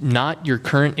that's not your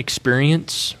current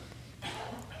experience,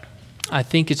 I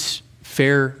think it's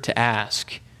fair to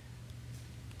ask,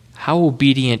 how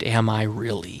obedient am I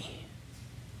really?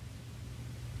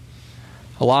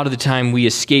 A lot of the time we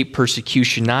escape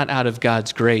persecution not out of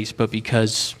God's grace, but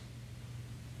because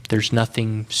there's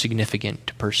nothing significant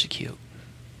to persecute.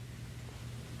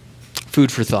 Food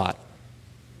for thought.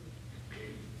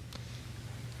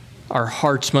 our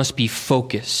hearts must be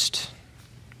focused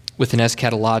with an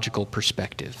eschatological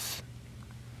perspective.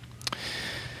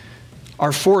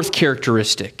 Our fourth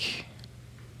characteristic: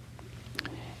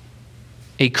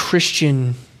 a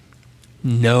Christian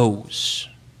knows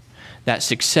that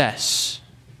success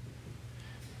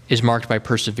is marked by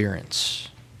perseverance.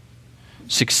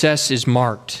 Success is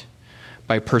marked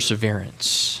by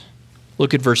perseverance.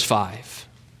 Look at verse 5.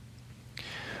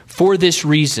 For this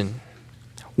reason,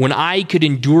 when I could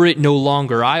endure it no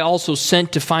longer, I also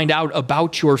sent to find out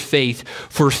about your faith,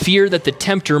 for fear that the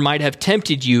tempter might have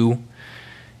tempted you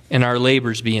and our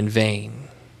labors be in vain.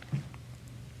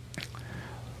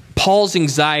 Paul's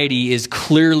anxiety is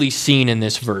clearly seen in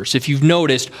this verse. If you've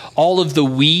noticed, all of the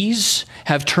we's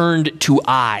have turned to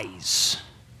I's.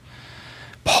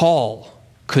 Paul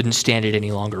couldn't stand it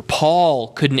any longer. Paul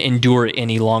couldn't endure it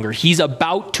any longer. He's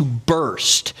about to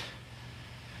burst.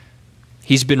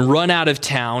 He's been run out of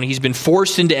town. He's been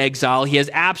forced into exile. He has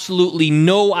absolutely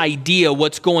no idea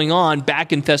what's going on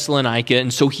back in Thessalonica,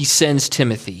 and so he sends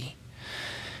Timothy.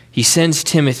 He sends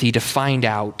Timothy to find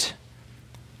out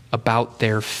about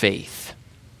their faith.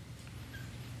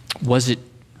 Was it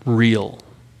real?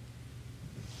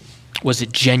 Was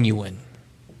it genuine?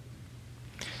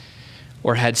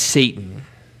 Or had Satan,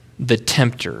 the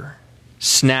tempter,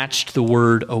 snatched the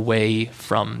word away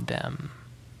from them?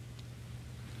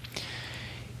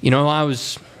 You know, I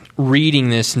was reading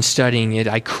this and studying it.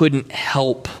 I couldn't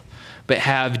help but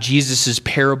have Jesus'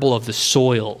 parable of the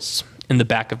soils in the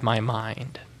back of my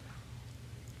mind.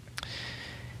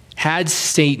 Had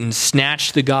Satan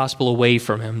snatched the gospel away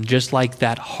from him, just like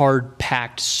that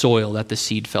hard-packed soil that the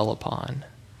seed fell upon?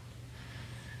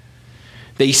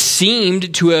 They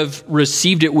seemed to have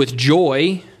received it with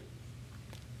joy,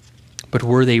 but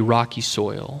were they rocky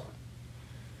soil?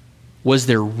 Was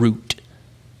there root?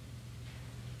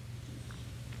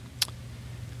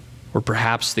 Or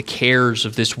perhaps the cares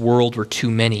of this world were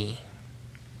too many,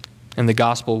 and the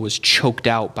gospel was choked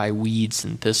out by weeds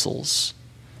and thistles?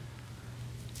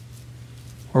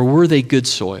 Or were they good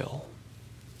soil?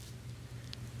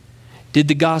 Did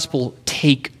the gospel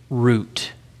take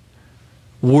root?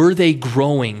 Were they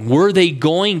growing? Were they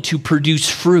going to produce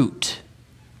fruit?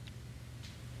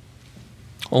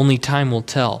 Only time will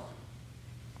tell.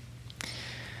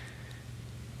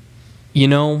 You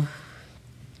know,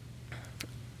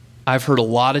 I've heard a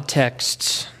lot of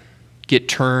texts get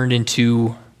turned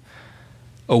into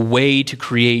a way to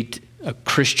create a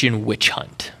Christian witch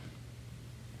hunt.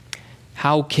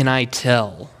 How can I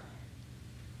tell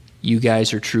you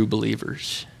guys are true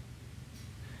believers?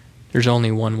 There's only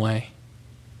one way: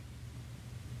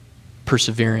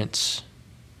 perseverance.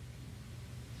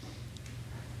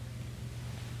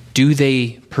 Do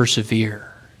they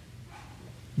persevere?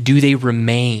 Do they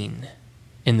remain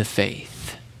in the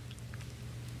faith?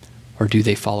 Or do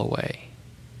they fall away?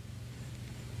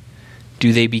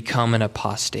 Do they become an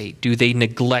apostate? Do they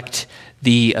neglect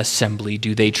the assembly?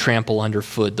 Do they trample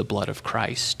underfoot the blood of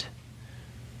Christ?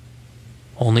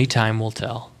 Only time will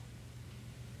tell.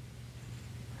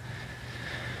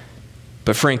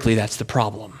 But frankly, that's the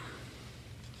problem,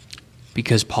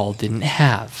 because Paul didn't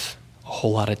have a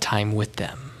whole lot of time with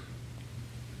them.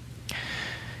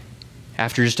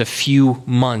 After just a few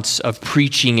months of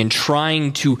preaching and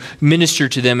trying to minister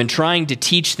to them and trying to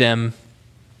teach them,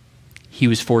 he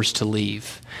was forced to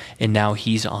leave. And now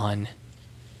he's on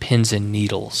pins and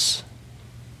needles,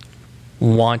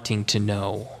 wanting to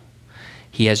know.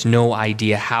 He has no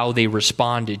idea how they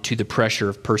responded to the pressure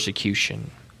of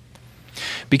persecution,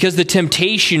 because the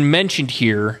temptation mentioned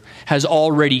here has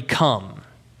already come.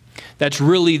 That's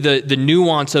really the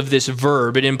nuance of this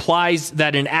verb. It implies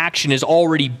that an action has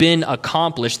already been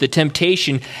accomplished. The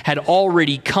temptation had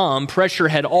already come. Pressure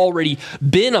had already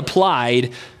been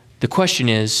applied. The question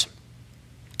is,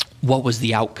 what was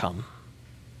the outcome?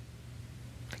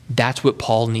 That's what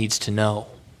Paul needs to know.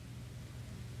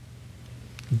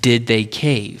 Did they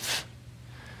cave?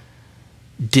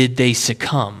 Did they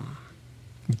succumb?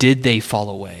 Did they fall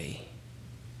away?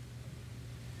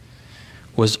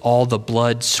 Was all the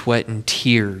blood, sweat, and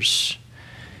tears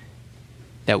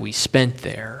that we spent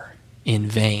there in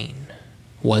vain?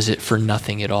 Was it for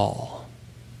nothing at all?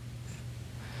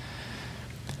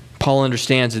 Paul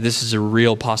understands that this is a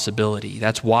real possibility.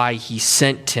 That's why he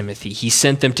sent Timothy. He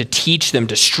sent them to teach them,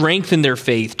 to strengthen their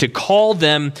faith, to call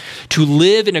them to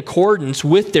live in accordance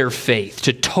with their faith,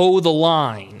 to toe the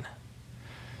line.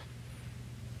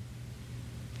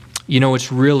 You know,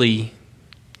 it's really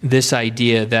this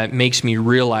idea that makes me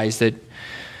realize that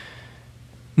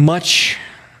much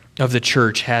of the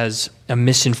church has a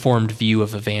misinformed view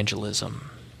of evangelism.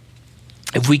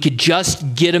 If we could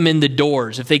just get them in the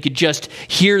doors, if they could just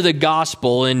hear the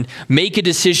gospel and make a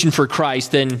decision for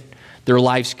Christ, then their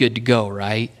life's good to go,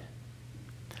 right?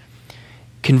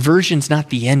 Conversion's not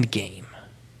the end game.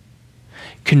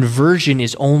 Conversion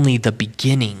is only the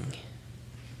beginning.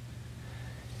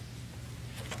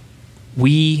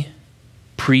 We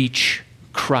preach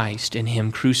Christ and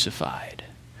Him crucified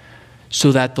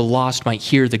so that the lost might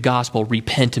hear the gospel,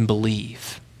 repent, and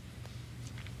believe.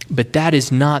 But that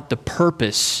is not the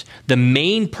purpose, the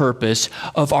main purpose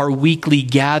of our weekly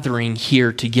gathering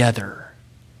here together.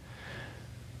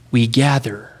 We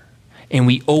gather and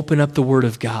we open up the Word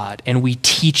of God and we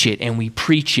teach it and we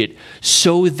preach it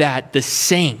so that the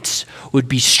saints would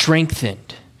be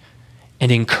strengthened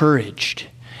and encouraged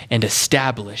and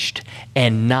established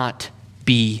and not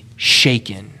be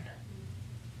shaken.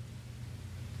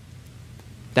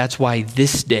 That's why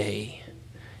this day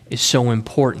is so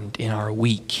important in our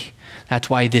week. That's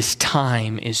why this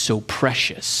time is so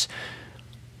precious.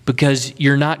 Because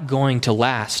you're not going to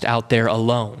last out there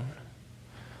alone.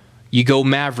 You go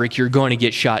maverick, you're going to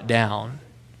get shot down.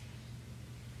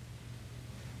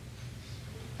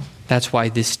 That's why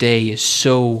this day is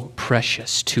so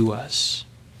precious to us.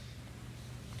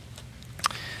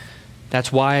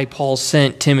 That's why Paul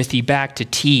sent Timothy back to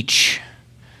teach,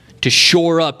 to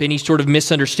shore up any sort of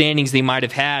misunderstandings they might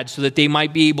have had so that they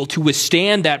might be able to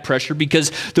withstand that pressure,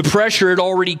 because the pressure had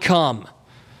already come.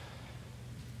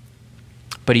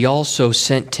 But he also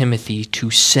sent Timothy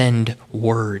to send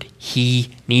word.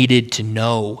 He needed to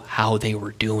know how they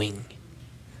were doing.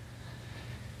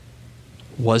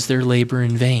 Was their labor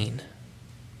in vain?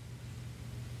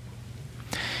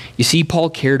 You see, Paul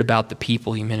cared about the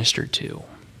people he ministered to.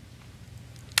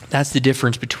 That's the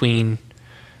difference between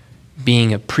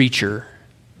being a preacher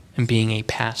and being a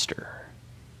pastor.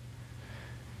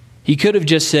 He could have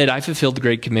just said, I fulfilled the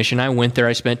Great Commission. I went there.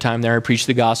 I spent time there. I preached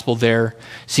the gospel there.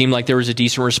 Seemed like there was a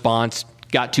decent response.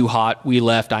 Got too hot. We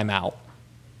left. I'm out.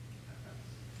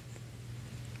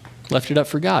 Left it up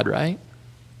for God, right?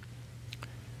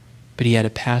 But he had a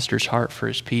pastor's heart for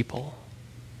his people.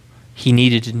 He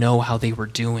needed to know how they were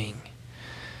doing.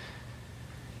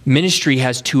 Ministry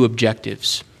has two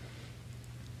objectives.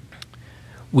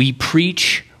 We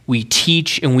preach, we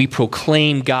teach, and we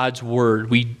proclaim God's word.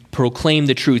 We proclaim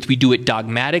the truth. We do it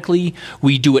dogmatically.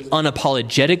 We do it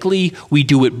unapologetically. We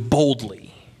do it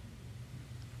boldly.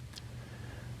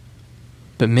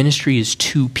 But ministry is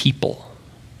two people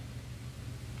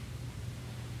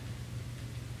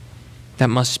that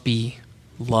must be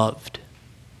loved.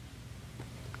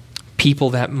 People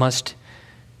that must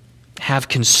have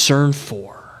concern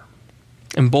for.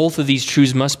 And both of these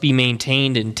truths must be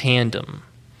maintained in tandem.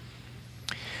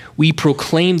 We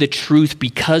proclaim the truth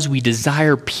because we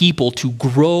desire people to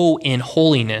grow in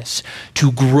holiness,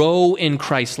 to grow in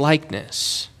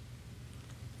Christ-likeness.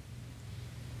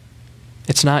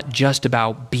 It's not just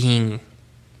about being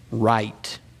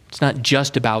right. It's not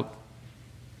just about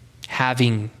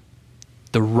having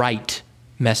the right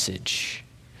message.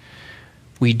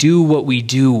 We do what we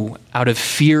do out of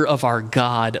fear of our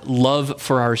God, love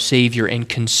for our Savior, and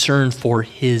concern for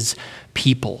His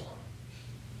people.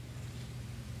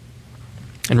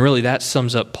 And really, that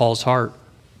sums up Paul's heart.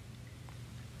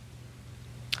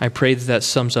 I pray that that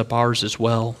sums up ours as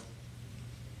well.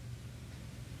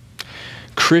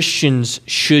 Christians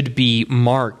should be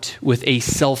marked with a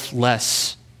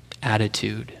selfless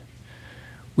attitude.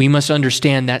 We must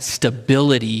understand that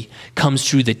stability comes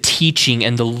through the teaching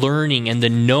and the learning and the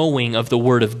knowing of the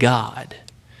Word of God.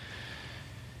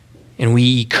 And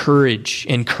we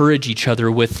encourage each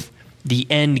other with the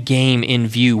end game in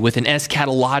view, with an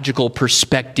eschatological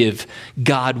perspective.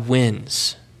 God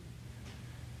wins.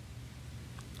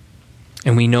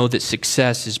 And we know that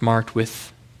success is marked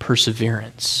with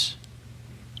perseverance.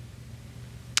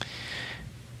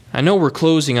 I know we're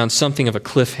closing on something of a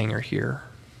cliffhanger here.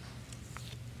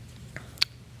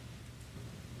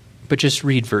 But just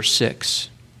read verse 6.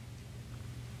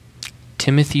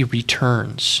 Timothy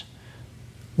returns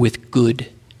with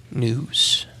good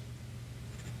news.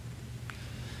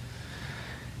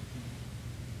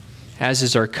 As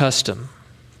is our custom,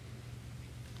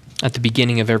 at the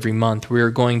beginning of every month, we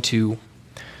are going to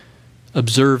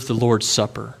observe the Lord's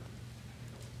Supper.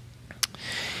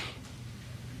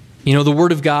 You know, the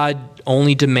Word of God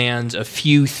only demands a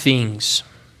few things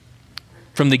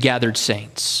from the gathered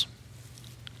saints.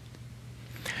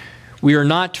 We are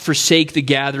not to forsake the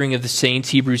gathering of the saints.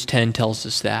 Hebrews 10 tells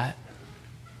us that.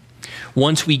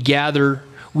 Once we gather,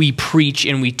 we preach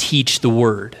and we teach the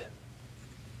Word.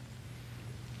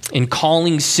 In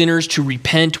calling sinners to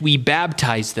repent, we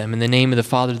baptize them in the name of the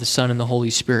Father, the Son, and the Holy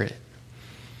Spirit.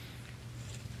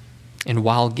 and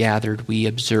while gathered, we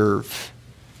observe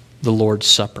the Lord's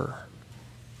Supper.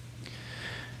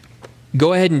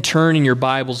 Go ahead and turn in your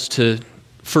Bibles to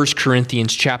 1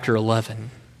 Corinthians chapter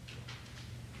 11.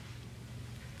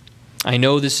 I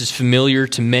know this is familiar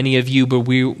to many of you, but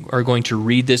we are going to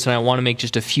read this, and I want to make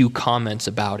just a few comments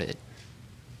about it.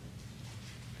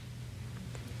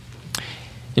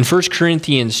 In 1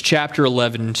 Corinthians chapter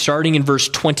 11, starting in verse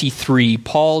 23,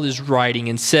 Paul is writing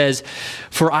and says,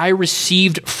 "For I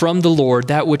received from the Lord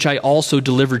that which I also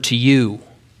delivered to you,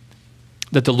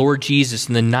 that the Lord Jesus,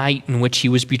 in the night in which he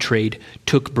was betrayed,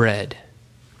 took bread.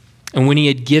 And when he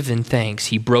had given thanks,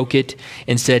 he broke it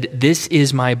and said, 'This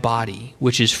is my body,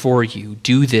 which is for you.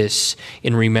 Do this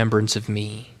in remembrance of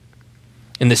me.'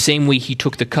 In the same way, he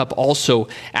took the cup also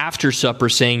after supper,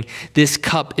 saying, 'This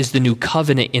cup is the new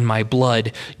covenant in my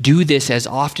blood. Do this as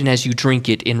often as you drink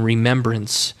it in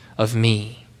remembrance of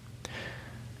me.'"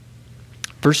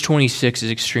 Verse 26 is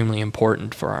extremely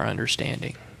important for our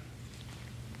understanding.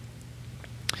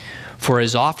 "For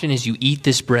as often as you eat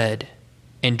this bread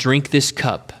and drink this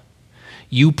cup,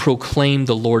 you proclaim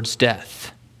the Lord's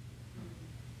death."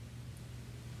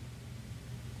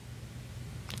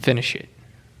 Finish it.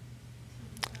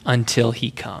 "Until he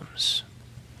comes."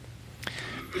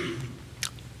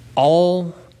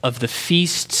 All of the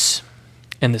feasts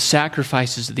and the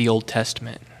sacrifices of the Old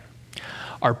Testament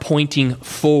are pointing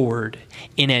forward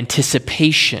in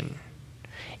anticipation,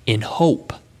 in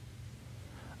hope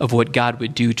of what God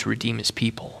would do to redeem his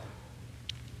people.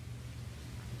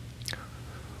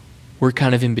 We're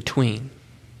kind of in between.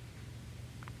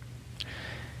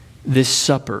 This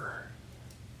supper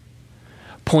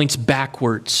points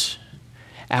backwards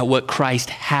at what Christ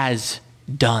has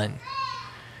done,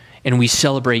 and we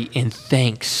celebrate in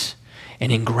thanks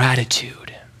and in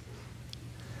gratitude.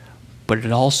 But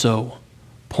it also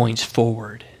points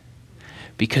forward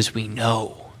because we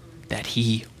know that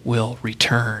he will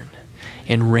return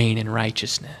and reign in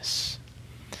righteousness.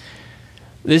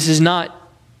 This is not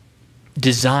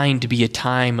designed to be a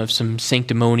time of some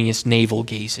sanctimonious navel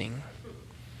gazing.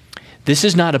 This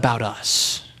is not about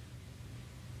us.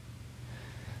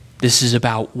 This is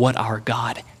about what our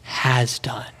God has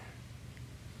done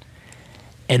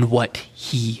and what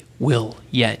he will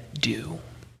yet do.